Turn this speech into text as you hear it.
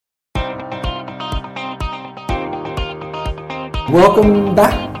Welcome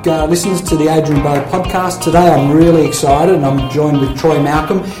back, listeners, to the Adrian podcast. Today I'm really excited and I'm joined with Troy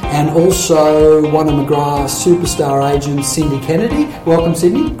Malcolm and also one of McGrath's superstar agents, Cindy Kennedy. Welcome,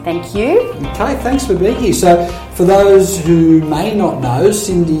 Cindy. Thank you. Okay, thanks for being here. So for those who may not know,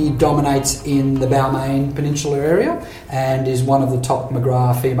 Cindy dominates in the Balmain Peninsula area and is one of the top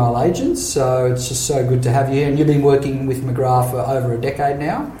McGrath female agents. So it's just so good to have you here. And you've been working with McGrath for over a decade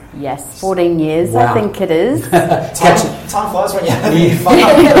now. Yes, 14 years, wow. I think it is. Time flies when you're having fun.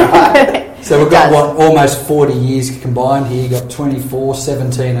 Right? So we've got almost 40 years combined here. You've got 24,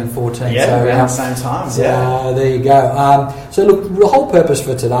 17 and 14. Yeah, so, around the same time. Yeah. There you go. So look, the whole purpose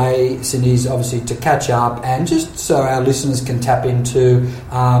for today, Cindy, is obviously to catch up and just so our listeners can tap into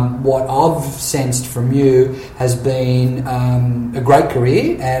what I've sensed from you has been a great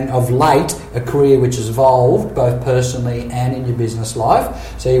career, and of late a career which has evolved both personally and in your business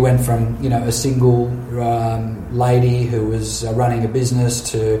life. So you went from a single lady who was running a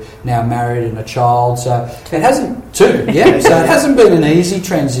business to now married and a child. So it hasn't So it hasn't been an easy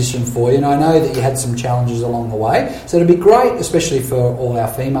transition for you, and I know that you had some challenges along the way. So it'd be great, especially for all our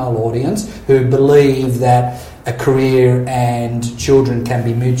female audience who believe that a career and children can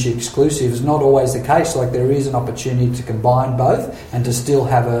be mutually exclusive. It's not always the case. Like, there is an opportunity to combine both and to still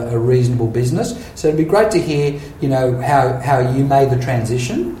have a reasonable business. So it'd be great to hear, how you made the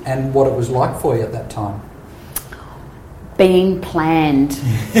transition and what it was like for you at that time. Being planned.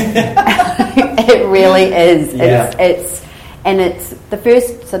 It really is. Yeah. It's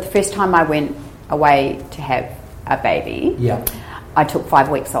the first time I went away to have a baby. Yeah. I took 5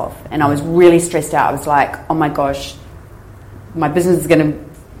 weeks off and I was really stressed out. I was like, oh my gosh, my business is going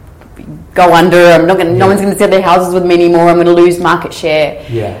to go under. No one's going to sell their houses with me anymore. I'm going to lose market share.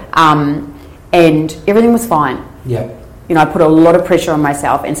 Yeah. And everything was fine. Yeah. I put a lot of pressure on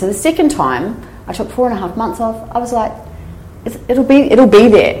myself. And so the second time I took 4.5 months off, I was like, it'll be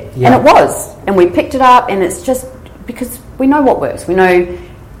there. Yeah. And it was. And we picked it up, and it's just because we know what works. We know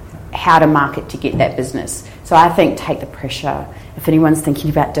how to market to get that business. So I think take the pressure. If anyone's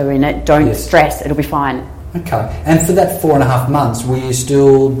thinking about doing it, don't stress. It'll be fine. Okay. And for that 4.5 months, were you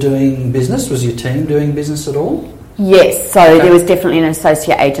still doing business? Was your team doing business at all? Yes. So there was definitely an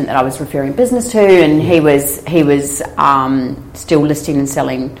associate agent that I was referring business to, and he was still listing and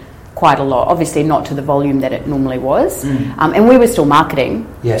selling quite a lot. Obviously not to the volume that it normally was. And we were still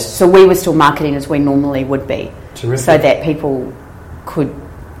marketing. Yes. So we were still marketing as we normally would be. Terrific. So that people could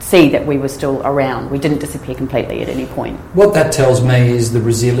see that we were still around. We didn't disappear completely at any point. What that tells me is the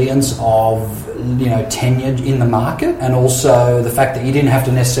resilience of tenure in the market, and also the fact that you didn't have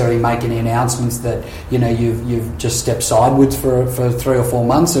to necessarily make any announcements that you've just stepped sideways for 3 or 4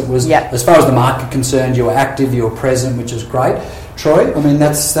 months. It was as far as the market concerned, you were active, you were present, which is great. Troy, I mean,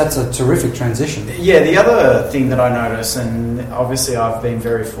 that's a terrific transition. Yeah, the other thing that I notice, and obviously I've been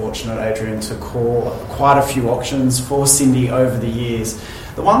very fortunate, Adrian, to call quite a few auctions for Cindy over the years.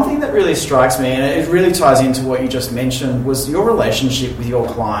 The one thing that really strikes me, and it really ties into what you just mentioned, was your relationship with your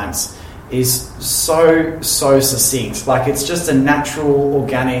clients is so succinct. Like, it's just a natural,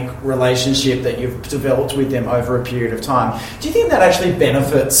 organic relationship that you've developed with them over a period of time. Do you think that actually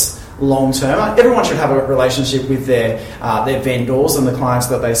benefits long term? Everyone should have a relationship with their vendors and the clients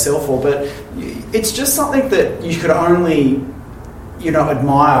that they sell for, but it's just something that you could only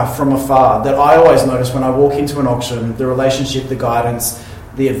admire from afar. That I always notice when I walk into an auction, the relationship, the guidance,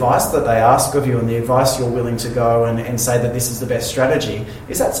 the advice that they ask of you, and the advice you're willing to go and say that this is the best strategy.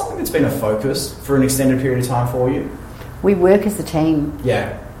 Is that something that's been a focus for an extended period of time for you? We work as a team.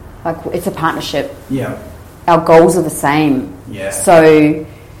 Yeah. Like, it's a partnership. Yeah. Our goals are the same. Yeah. So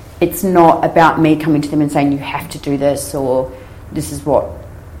it's not about me coming to them and saying you have to do this or this is what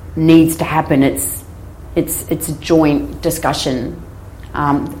needs to happen. It's a joint discussion.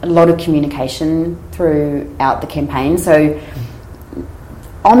 A lot of communication throughout the campaign. So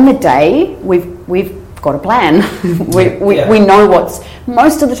on the day, we've got a plan. We know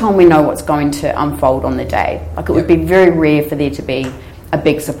most of the time we know what's going to unfold on the day. Like, it would be very rare for there to be a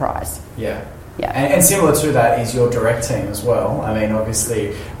big surprise. Yeah. Yeah. And similar to that is your direct team as well. I mean,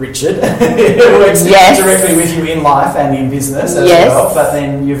 obviously, Richard works directly with you in life and in business as well. But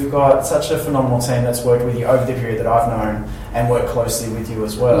then you've got such a phenomenal team that's worked with you over the period that I've known and worked closely with you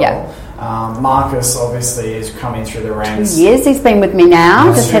as well. Yeah. Marcus obviously is coming through the ranks. 2 years he's been with me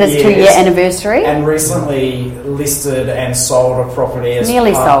now. Just had his 2-year anniversary. And recently listed and sold a property.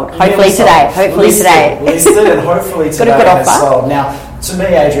 Nearly sold. Hopefully today. Listed and hopefully today got a good has offer. sold. Now, to me,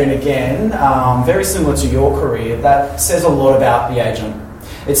 Adrian, again, very similar to your career, that says a lot about the agent.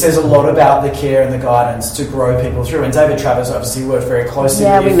 it says a lot about the care and the guidance to grow people through. And David Travers obviously worked very closely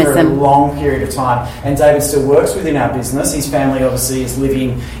with you for a long period of time. And David still works within our business. His family obviously is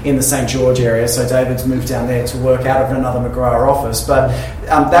living in the St. George area, so David's moved down there to work out of another McGrath office. But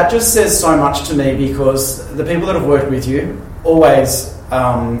that just says so much to me, because the people that have worked with you always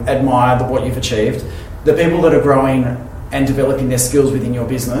admire what you've achieved. The people that are growing and developing their skills within your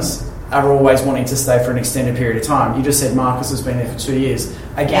business are always wanting to stay for an extended period of time. You just said Marcus has been there for 2 years.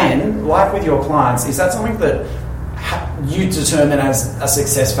 Again, like with your clients, is that something that you determine as a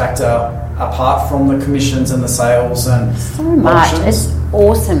success factor apart from the commissions and the sales and so much? Options? It's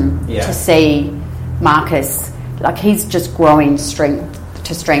awesome to see Marcus. Like, he's just growing strength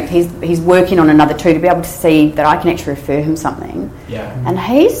to strength. He's working on another 2 to be able to see that I can actually refer him something. Yeah. And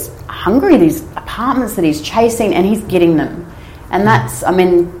he's hungry, these apartments that he's chasing, and he's getting them. And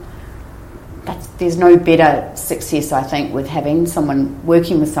there's no better success, I think, with having someone,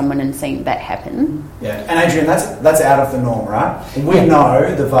 working with someone and seeing that happen. Yeah, and Adrian, that's out of the norm, right? And we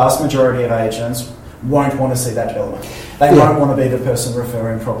know the vast majority of agents won't want to see that development. They won't want to be the person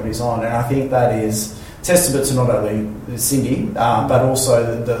referring properties on, and I think that is testament to not only Cindy, but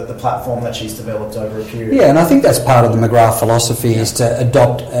also the platform that she's developed over a period. Yeah, and I think that's part of the McGrath philosophy, is to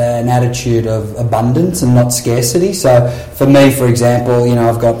adopt an attitude of abundance and not scarcity. So for me, for example,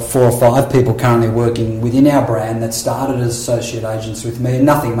 I've got 4 or 5 people currently working within our brand that started as associate agents with me, and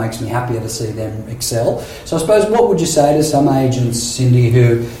nothing makes me happier to see them excel. So I suppose, what would you say to some agents, Cindy,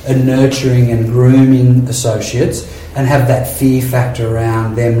 who are nurturing and grooming associates and have that fear factor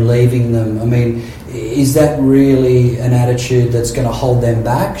around them leaving them? I mean, is that really an attitude that's going to hold them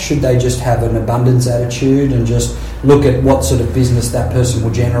back? Should they just have an abundance attitude and just look at what sort of business that person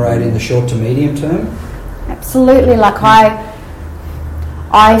will generate in the short to medium term? Absolutely. Like,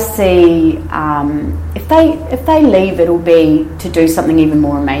 I see if they leave, it'll be to do something even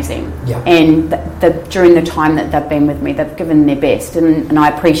more amazing. Yeah. And during the time that they've been with me, they've given their best, and I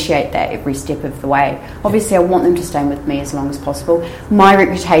appreciate that every step of the way. Obviously, I want them to stay with me as long as possible. My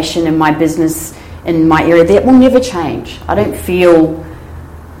reputation and my business in my area, that will never change. I don't feel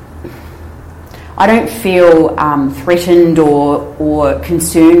threatened or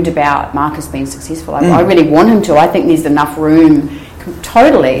concerned about Marcus being successful. I really want him to. I think there's enough room.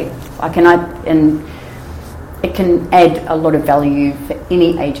 Totally. And it can add a lot of value for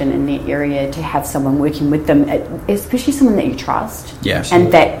any agent in their area to have someone working with them, especially someone that you trust. Yeah,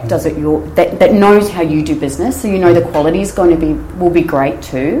 and that does it that knows how you do business, so you know the quality is will be great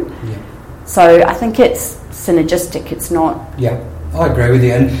too. Yeah. So I think it's synergistic. It's not. Yeah, I agree with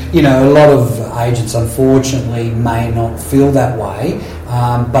you. And, a lot of agents, unfortunately, may not feel that way.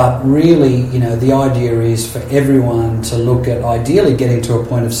 But really, the idea is for everyone to look at ideally getting to a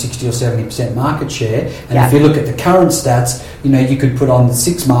point of 60 or 70% market share. And if you look at the current stats, you could put on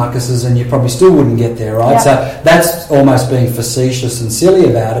 6 Marcuses and you probably still wouldn't get there, right? So that's almost being facetious and silly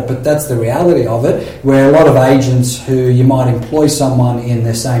about it, but that's the reality of it, where a lot of agents who you might employ someone in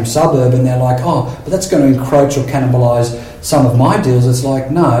their same suburb and they're like, but that's going to encroach or cannibalise some of my deals. It's like,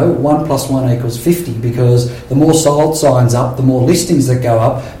 no, 1 + 1 = 50, because the more sold signs up, the more listings that go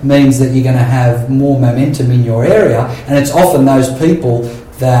up, means that you're going to have more momentum in your area. And it's often those people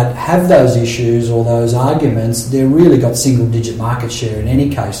that have those issues or those arguments, they've really got single-digit market share in any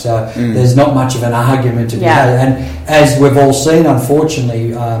case. So there's not much of an argument to be had. And as we've all seen,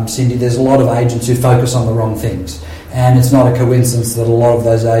 unfortunately, Cindy, there's a lot of agents who focus on the wrong things. And it's not a coincidence that a lot of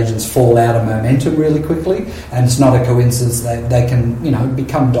those agents fall out of momentum really quickly, and it's not a coincidence that they can,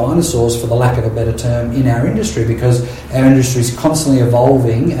 become dinosaurs, for the lack of a better term, in our industry, because our industry is constantly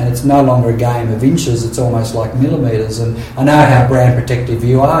evolving and it's no longer a game of inches, it's almost like millimetres. And I know how brand protective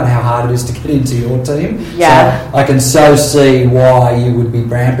you are and how hard it is to get into your team. Yeah. So I can so see why you would be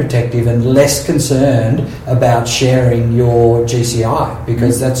brand protective and less concerned about sharing your GCI,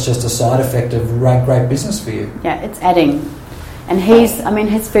 because that's just a side effect of great business for you. Yeah, it's adding. And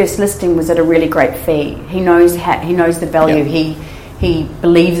his first listing was at a really great fee. He knows the value. Yep. He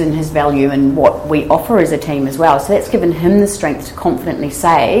believes in his value and what we offer as a team as well. So that's given him the strength to confidently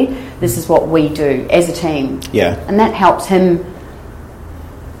say, this is what we do as a team. Yeah. And that helps him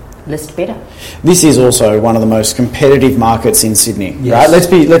list better. This is also one of the most competitive markets in Sydney, right? Let's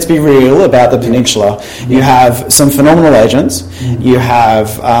be real about the peninsula. You have some phenomenal agents. You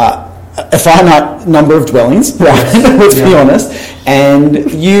have a finite number of dwellings, right? Let's be honest, and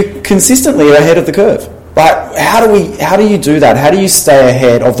you consistently are ahead of the curve. But how do you do that? How do you stay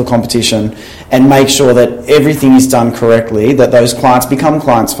ahead of the competition and make sure that everything is done correctly, that those clients become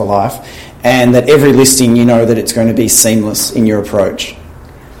clients for life, and that every listing that it's going to be seamless in your approach?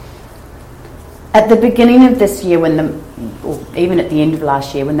 At the beginning of this year, or even at the end of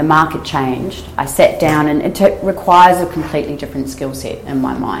last year, when the market changed, I sat down, and it requires a completely different skill set in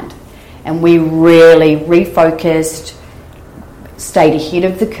my mind. And we really refocused, stayed ahead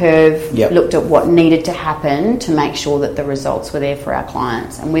of the curve, looked at what needed to happen to make sure that the results were there for our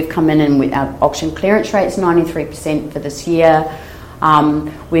clients. And we've come in and with our auction clearance rate's 93% for this year.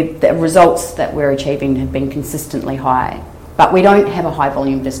 With the results that we're achieving have been consistently high. But we don't have a high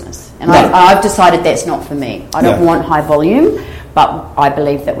volume business. And I've decided that's not for me. I don't want high volume, but I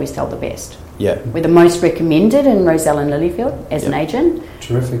believe that we sell the best. Yeah. We're the most recommended in Roselle and Lilyfield as an agent.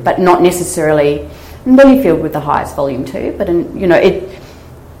 Terrific. But not necessarily in Lilyfield with the highest volume too. But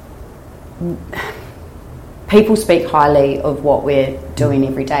people speak highly of what we're doing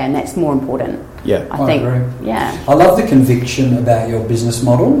every day, and that's more important. Yeah, I think. Agree. Yeah. I love the conviction about your business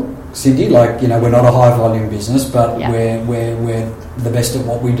model, Cindy. Like, we're not a high volume business, but we're the best at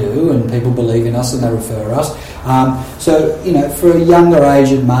what we do, and people believe in us and they refer us. So for a younger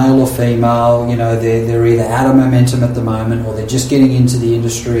aged male or female, they're either out of momentum at the moment, or they're just getting into the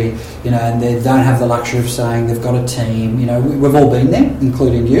industry, and they don't have the luxury of saying they've got a team. We've all been there,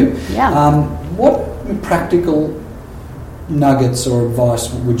 including you. Yeah. What practical nuggets or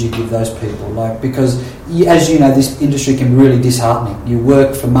advice would you give those people? Because as you know, this industry can be really disheartening. You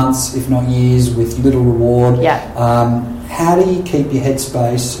work for months, if not years, with little reward. Yeah. How do you keep your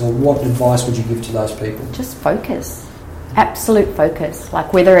headspace, or what advice would you give to those people? Just focus. Absolute focus.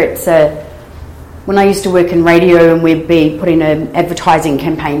 Like whether it's when I used to work in radio and we'd be putting an advertising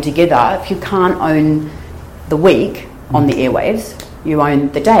campaign together, if you can't own the week on the airwaves, you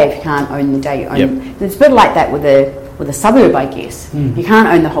own the day. If you can't own the day, you own... It's a bit like that with a suburb, I guess. You can't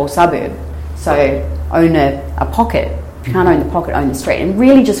own the whole suburb, so own a pocket. If you can't own the pocket, own the street. And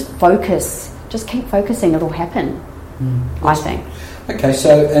really just focus. Just keep focusing, it'll happen, I think. Okay,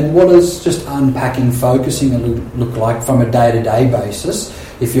 so, and what does just unpacking focusing look like from a day-to-day basis?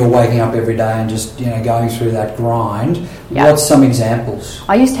 If you're waking up every day and just, going through that grind, what's some examples?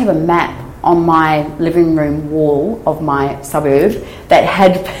 I used to have a map on my living room wall of my suburb that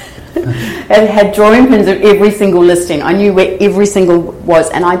had... it had drawing pins of every single listing. I knew where every single was,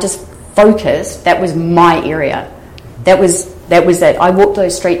 and I just focused. That was my area. That was it. I walked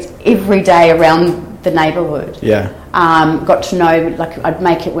those streets every day around the neighbourhood. Yeah. Got to know, I'd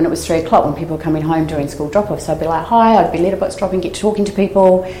make it when it was 3 o'clock when people were coming home doing school drop-offs. So I'd be like, hi, I'd be letterbox dropping, get talking to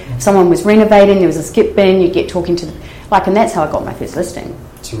people. If someone was renovating, there was a skip bin, you'd get talking to and that's how I got my first listing.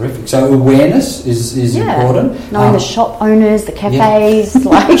 Terrific. So awareness is important. Knowing the shop owners, the cafes,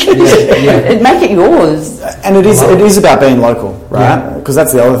 make it yours. And it is about being local, right? Because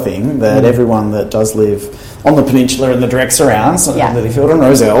that's the other thing, that everyone that does live on the peninsula and the direct surrounds, Lilyfield and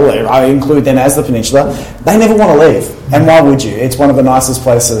Roselle, I include them as the peninsula, they never want to leave. And why would you? It's one of the nicest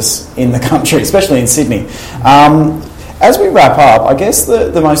places in the country, especially in Sydney. As we wrap up, I guess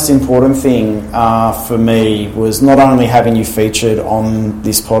the most important thing for me was not only having you featured on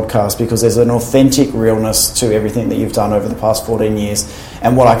this podcast, because there's an authentic realness to everything that you've done over the past 14 years,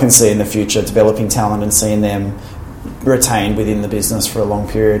 and what I can see in the future, developing talent and seeing them retained within the business for a long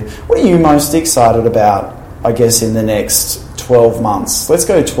period. What are you most excited about, I guess, in the next 12 months? Let's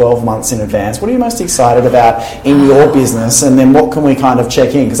go 12 months in advance. What are you most excited about in your business? And then what can we kind of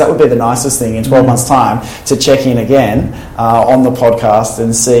check in? Because that would be the nicest thing in 12 months' time, to check in again on the podcast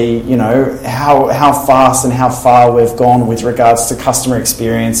and see, how fast and how far we've gone with regards to customer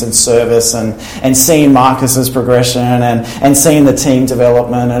experience and service, and seeing Marcus's progression and seeing the team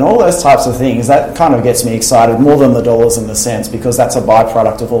development and all those types of things. That kind of gets me excited more than the dollars and the cents, because that's a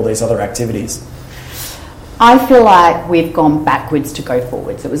byproduct of all these other activities. I feel like we've gone backwards to go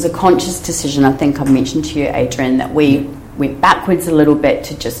forwards. It was a conscious decision. I think I mentioned to you, Adrian, that we went backwards a little bit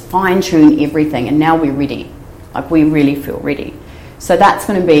to just fine-tune everything, and now we're ready. We really feel ready. So that's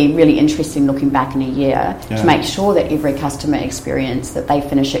going to be really interesting looking back in a year to make sure that every customer experience, that they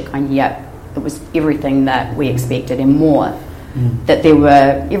finish it going, it was everything that we expected and more. That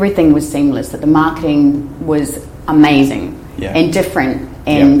everything was seamless, that the marketing was amazing and different,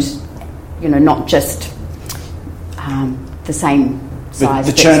 and not just the same size.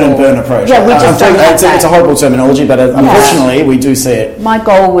 The churn and burn approach. Yeah, we just don't have that. It's a horrible terminology, but unfortunately we do see it. My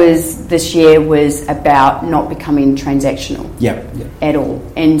goal this year was about not becoming transactional at all.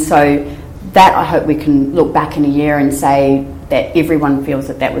 And so that, I hope we can look back in a year and say that everyone feels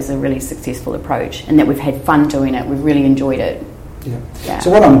that was a really successful approach, and that we've had fun doing it, we've really enjoyed it. Yeah.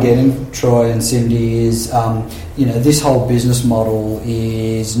 So what I'm getting, Troy and Cindy, is this whole business model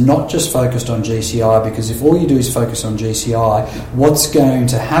is not just focused on GCI, because if all you do is focus on GCI, what's going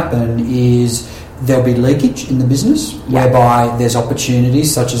to happen is there'll be leakage in the business, whereby there's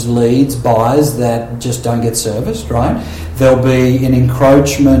opportunities such as leads, buyers that just don't get serviced, right? There'll be an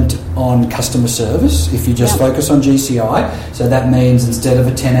encroachment on customer service if you just focus on GCI. So that means instead of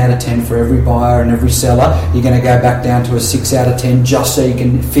a 10 out of 10 for every buyer and every seller, you're going to go back down to a 6 out of 10 just so you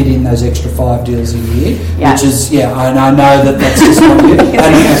can fit in those extra 5 deals a year. Which is, and I know that's just what you...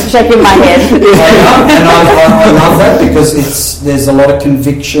 Shaking my head. And I love that because there's a lot of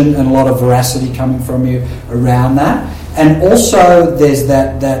conviction and a lot of veracity coming from you around that. And also there's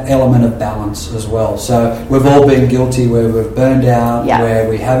that element of balance as well. So we've all been guilty where we've burned out, where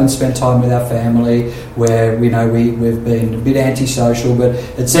we haven't spent time with our family, where we've been a bit antisocial. But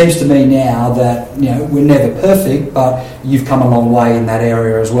it seems to me now that we're never perfect, but you've come a long way in that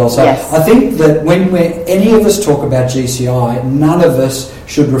area as well. So I think that when any of us talk about GCI, none of us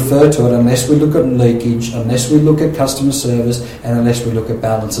should refer to it unless we look at leakage, unless we look at customer service, and unless we look at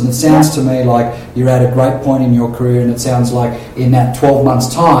balance. And it sounds to me like you're at a great point in your career, and it sounds like in that 12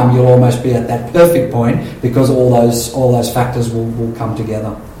 months' time you'll almost be at that perfect point because all those factors will come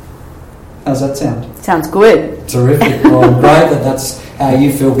together. How's that sound? Sounds good. Terrific. Well, great that's how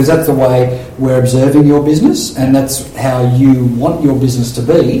you feel, because that's the way we're observing your business and that's how you want your business to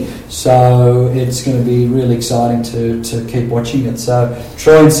be. So it's going to be really exciting to keep watching it. So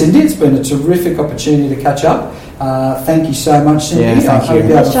Troy and Cindy, it's been a terrific opportunity to catch up. Thank you so much, Cindy. Yeah, thank you. I hope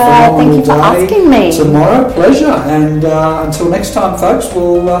you have a phenomenal Thank you for asking me. tomorrow. Pleasure. And until next time, folks,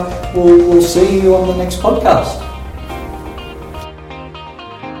 we'll see you on the next podcast.